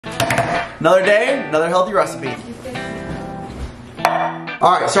Another day, another healthy recipe.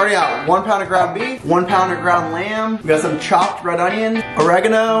 Alright, starting out, 1 pound of ground beef, 1 pound of ground lamb. We got some chopped red onion,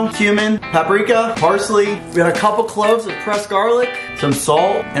 oregano, cumin, paprika, parsley. We got a couple cloves of pressed garlic, some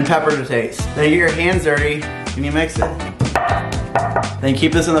salt, and pepper to taste. Then you get your hands dirty and you mix it. Then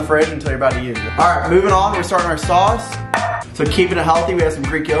keep this in the fridge until you're about to use it. Alright, moving on, we're starting our sauce. So keeping it healthy, we have some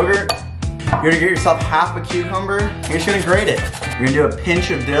Greek yogurt. You're gonna get yourself half a cucumber. You're just gonna grate it. You're gonna do a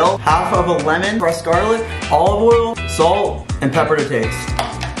pinch of dill, half of a lemon, pressed garlic, olive oil, salt, and pepper to taste.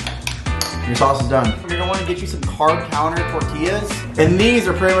 Your sauce is done. You're gonna wanna get you some carb counter tortillas. And these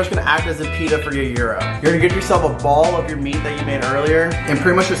are pretty much gonna act as a pita for your gyro. You're gonna get yourself a ball of your meat that you made earlier and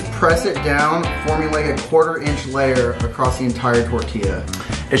pretty much just press it down, forming like a 1/4 inch layer across the entire tortilla.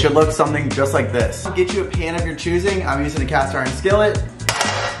 It should look something just like this. Get you a pan of your choosing. I'm using a cast iron skillet.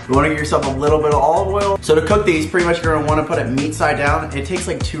 You wanna get yourself a little bit of olive oil. So to cook these, pretty much you're gonna wanna put it meat side down. It takes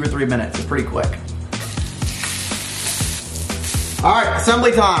like 2 or 3 minutes, it's pretty quick. All right,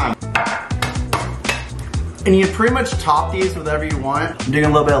 assembly time. And you pretty much top these with whatever you want. I'm doing a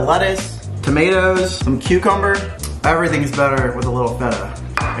little bit of lettuce, tomatoes, some cucumber. Everything's better with a little feta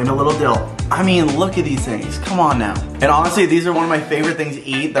and a little dill. I mean, look at these things, come on now. And honestly, these are one of my favorite things to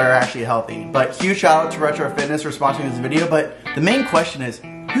eat that are actually healthy. But huge shout out to Retro Fitness for sponsoring this video, but the main question is,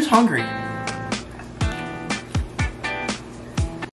 who's hungry?